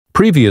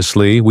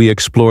Previously, we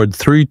explored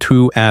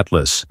 32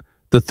 Atlas,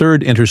 the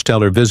third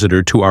interstellar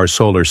visitor to our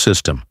solar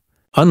system.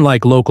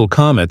 Unlike local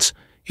comets,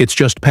 it's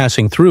just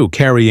passing through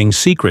carrying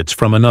secrets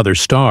from another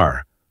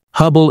star.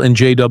 Hubble and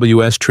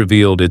JWST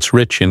revealed it's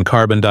rich in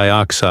carbon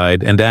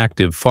dioxide and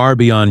active far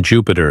beyond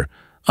Jupiter,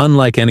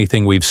 unlike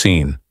anything we've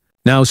seen.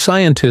 Now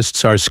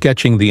scientists are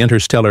sketching the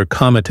Interstellar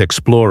Comet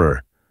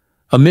Explorer,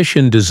 a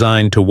mission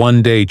designed to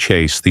one day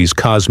chase these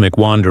cosmic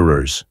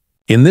wanderers.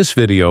 In this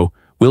video,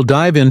 we'll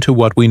dive into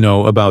what we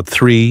know about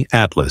 3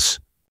 Atlas,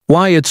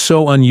 why it's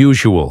so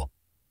unusual,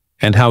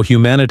 and how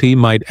humanity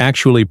might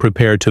actually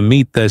prepare to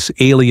meet these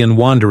alien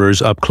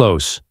wanderers up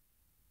close.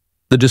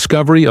 The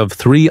discovery of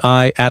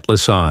 3I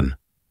Atlas on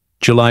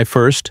July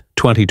 1,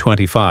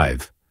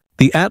 2025.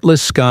 The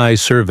Atlas Sky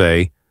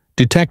Survey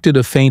detected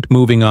a faint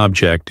moving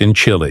object in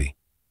Chile.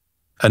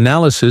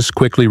 Analysis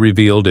quickly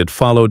revealed it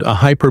followed a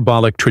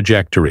hyperbolic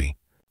trajectory,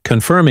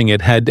 confirming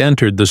it had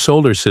entered the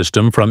solar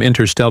system from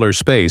interstellar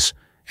space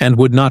and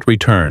would not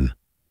return.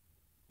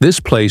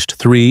 This placed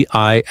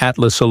 3I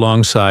Atlas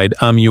alongside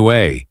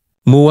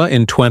ʻOumuamua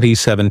in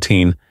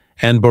 2017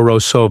 and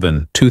Borisov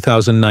in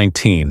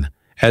 2019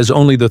 as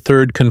only the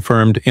third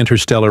confirmed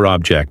interstellar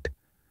object.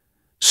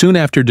 Soon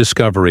after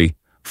discovery,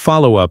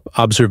 follow-up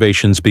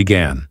observations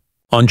began.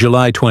 On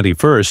July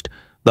 21st,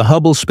 the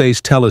Hubble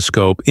Space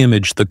Telescope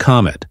imaged the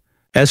comet,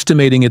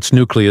 estimating its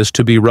nucleus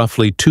to be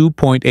roughly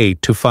 2.8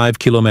 to 5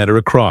 km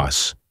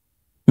across.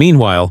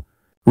 Meanwhile,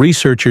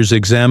 researchers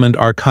examined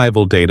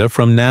archival data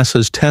from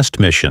NASA's test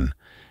mission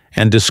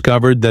and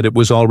discovered that it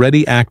was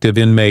already active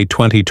in May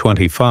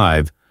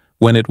 2025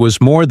 when it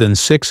was more than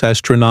 6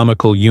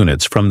 astronomical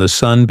units from the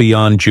Sun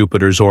beyond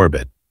Jupiter's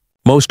orbit.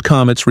 Most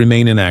comets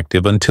remain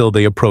inactive until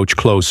they approach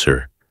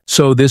closer,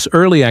 so this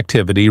early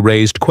activity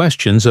raised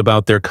questions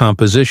about their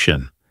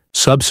composition.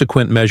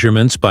 Subsequent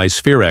measurements by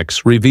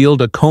SphereX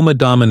revealed a coma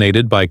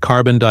dominated by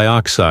carbon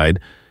dioxide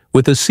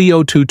with a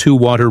CO2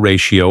 water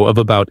ratio of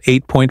about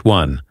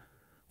 8.1,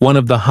 one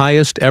of the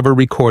highest ever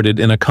recorded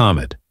in a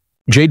comet.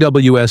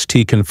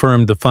 JWST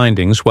confirmed the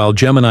findings while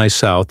Gemini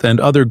South and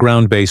other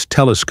ground-based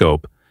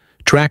telescope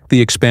tracked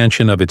the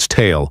expansion of its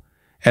tail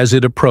as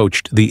it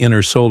approached the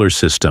inner solar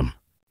system.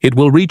 It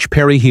will reach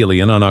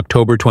perihelion on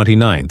October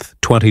 29,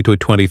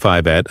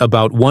 2025 at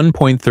about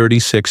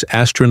 1.36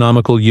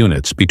 astronomical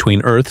units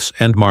between Earth's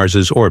and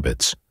Mars's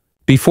orbits.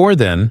 Before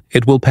then,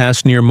 it will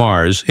pass near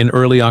Mars in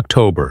early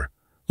October,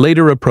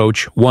 later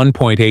approach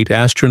 1.8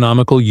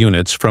 astronomical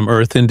units from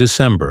Earth in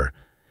December,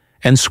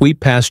 and sweep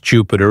past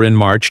Jupiter in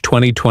March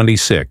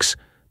 2026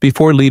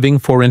 before leaving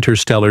for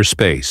interstellar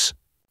space.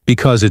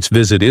 Because its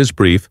visit is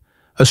brief,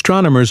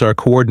 astronomers are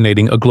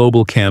coordinating a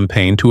global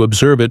campaign to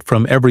observe it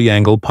from every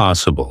angle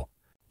possible.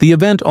 The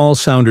event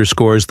also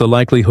underscores the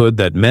likelihood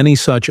that many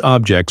such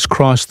objects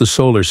cross the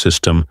solar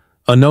system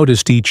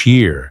unnoticed each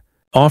year,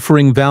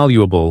 offering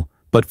valuable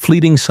but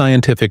fleeting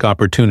scientific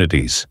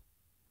opportunities.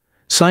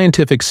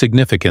 Scientific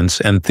significance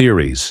and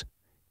theories.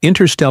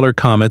 Interstellar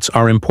comets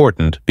are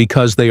important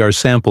because they are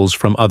samples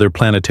from other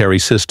planetary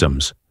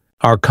systems.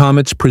 Our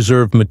comets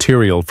preserve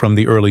material from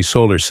the early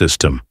solar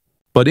system.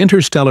 But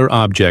interstellar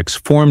objects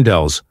formed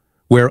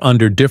elsewhere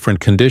under different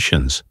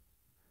conditions.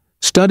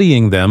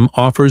 Studying them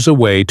offers a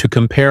way to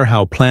compare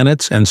how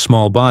planets and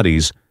small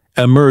bodies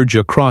emerge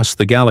across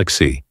the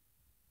galaxy.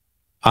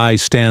 I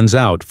stands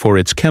out for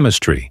its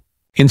chemistry.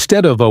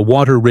 Instead of a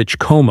water-rich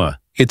coma,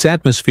 its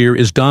atmosphere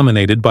is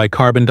dominated by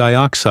carbon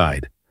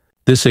dioxide.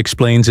 This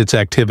explains its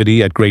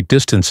activity at great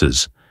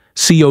distances.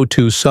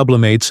 CO2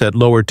 sublimates at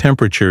lower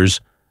temperatures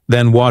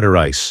than water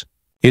ice.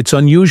 Its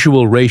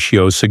unusual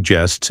ratio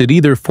suggests it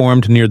either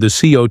formed near the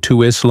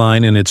CO2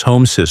 line in its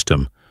home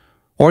system,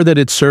 or that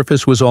its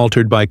surface was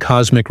altered by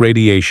cosmic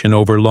radiation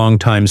over long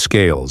time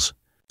scales.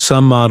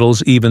 Some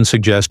models even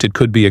suggest it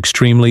could be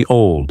extremely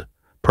old,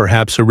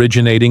 perhaps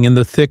originating in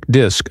the thick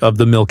disk of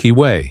the Milky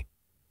Way.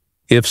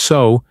 If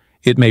so,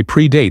 it may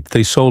predate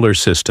the solar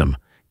system,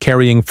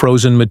 carrying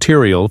frozen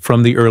material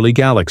from the early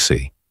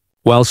galaxy.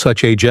 While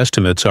such age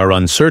estimates are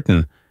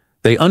uncertain,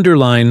 they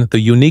underline the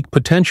unique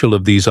potential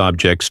of these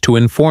objects to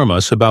inform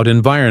us about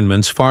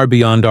environments far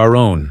beyond our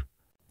own.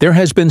 There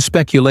has been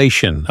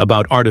speculation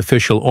about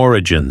artificial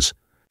origins,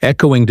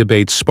 echoing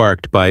debates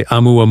sparked by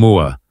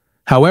ʻOumuamua.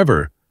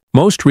 However,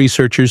 most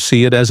researchers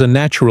see it as a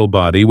natural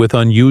body with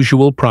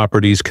unusual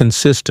properties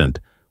consistent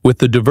with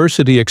the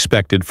diversity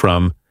expected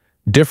from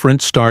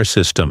different star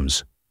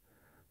systems.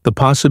 The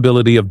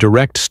possibility of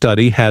direct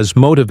study has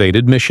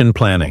motivated mission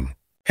planning.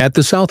 At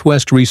the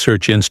Southwest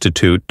Research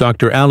Institute,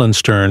 Dr. Alan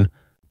Stern,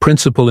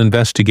 principal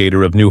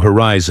investigator of New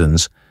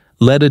Horizons,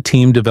 led a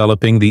team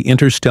developing the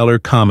Interstellar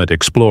Comet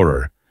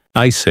Explorer,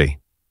 (ICE).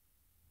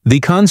 The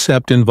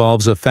concept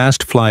involves a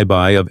fast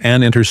flyby of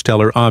an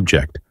interstellar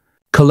object,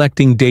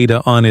 collecting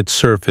data on its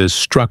surface,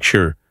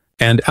 structure,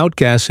 and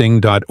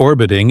outgassing.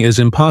 Orbiting is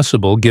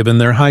impossible given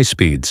their high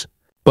speeds,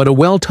 but a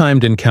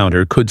well-timed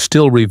encounter could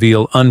still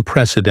reveal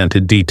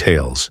unprecedented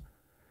details.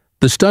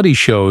 The study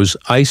shows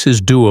ICE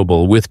is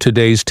doable with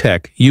today's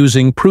tech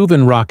using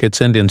proven rockets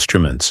and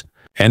instruments.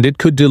 and it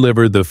could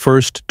deliver the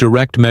first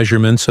direct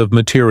measurements of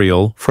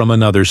material from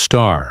another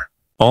star,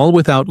 all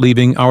without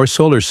leaving our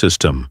solar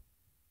system.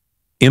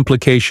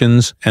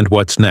 Implications and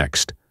what's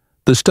next.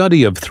 The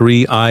study of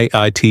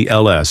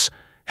 3IITLS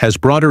has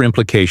broader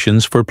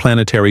implications for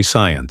planetary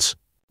science.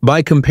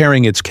 By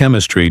comparing its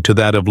chemistry to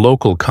that of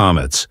local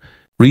comets,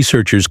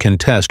 researchers can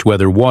test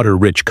whether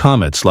water-rich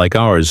comets like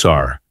ours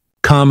are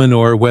common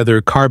or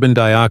whether carbon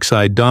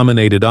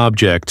dioxide-dominated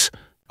objects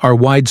are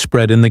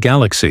widespread in the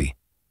galaxy.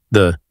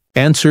 The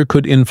answer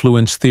could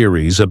influence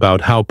theories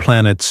about how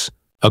planets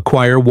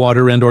acquire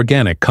water and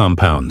organic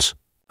compounds.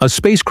 A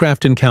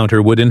spacecraft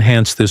encounter would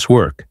enhance this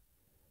work.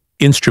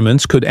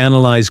 Instruments could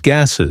analyze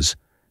gases,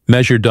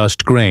 measure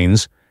dust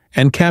grains,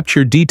 and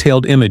capture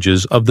detailed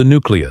images of the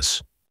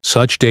nucleus.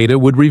 Such data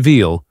would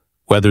reveal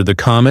whether the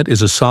comet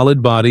is a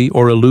solid body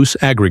or a loose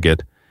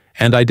aggregate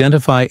and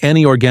identify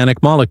any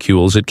organic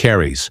molecules it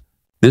carries.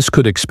 This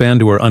could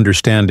expand our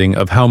understanding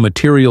of how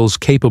materials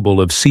capable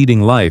of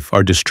seeding life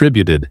are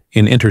distributed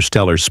in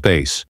interstellar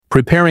space.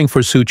 Preparing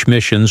for such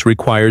missions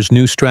requires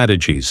new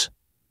strategies.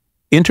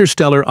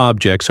 Interstellar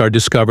objects are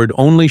discovered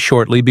only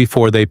shortly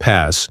before they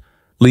pass,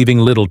 leaving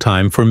little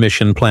time for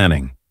mission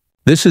planning.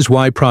 This is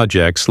why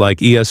projects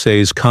like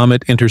ESA's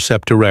Comet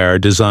Interceptor are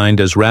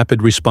designed as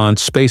rapid-response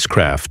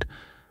spacecraft,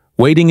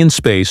 waiting in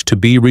space to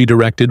be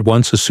redirected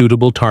once a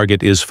suitable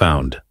target is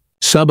found.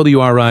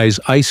 SWRI's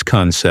ICE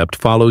concept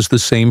follows the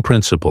same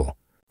principle.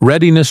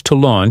 Readiness to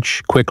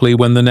launch quickly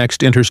when the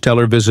next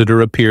interstellar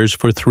visitor appears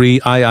for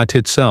 3IIT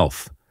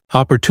itself.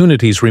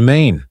 Opportunities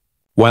remain,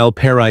 while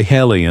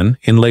perihelion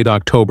in late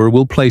October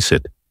will place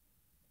it.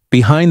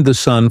 Behind the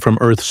Sun from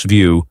Earth's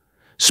view,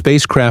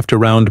 spacecraft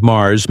around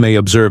Mars may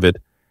observe it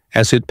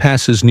as it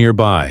passes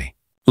nearby.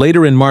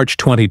 Later in March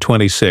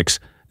 2026,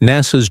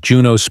 NASA's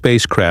Juno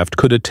spacecraft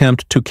could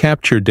attempt to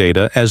capture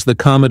data as the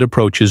comet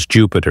approaches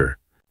Jupiter.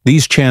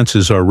 These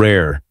chances are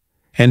rare,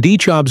 and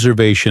each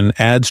observation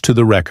adds to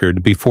the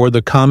record before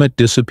the comet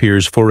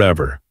disappears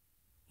forever.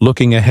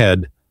 Looking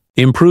ahead,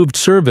 improved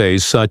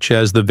surveys such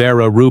as the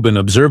Vera Rubin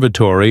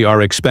Observatory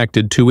are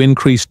expected to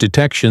increase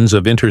detections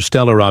of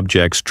interstellar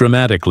objects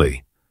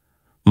dramatically.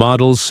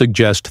 Models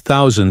suggest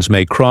thousands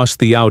may cross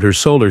the outer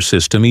solar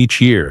system each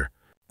year,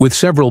 with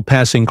several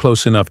passing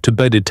close enough to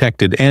be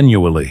detected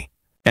annually.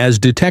 As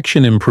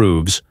detection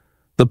improves,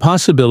 the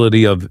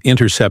possibility of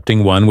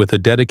intercepting one with a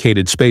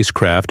dedicated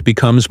spacecraft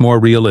becomes more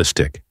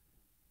realistic.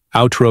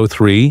 Outro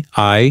 3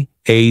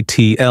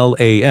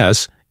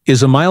 IATLAS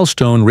is a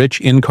milestone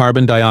rich in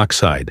carbon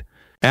dioxide,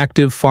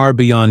 active far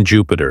beyond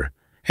Jupiter,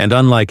 and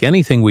unlike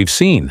anything we've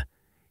seen,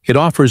 it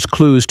offers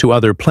clues to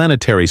other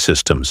planetary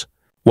systems,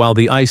 while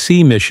the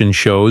IC mission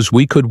shows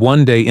we could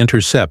one day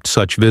intercept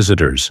such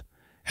visitors.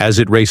 As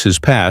it races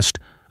past,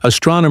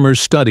 astronomers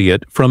study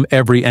it from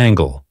every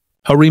angle.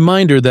 A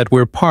reminder that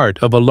we're part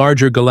of a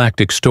larger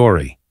galactic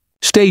story.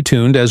 Stay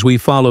tuned as we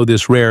follow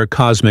this rare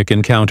cosmic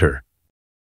encounter.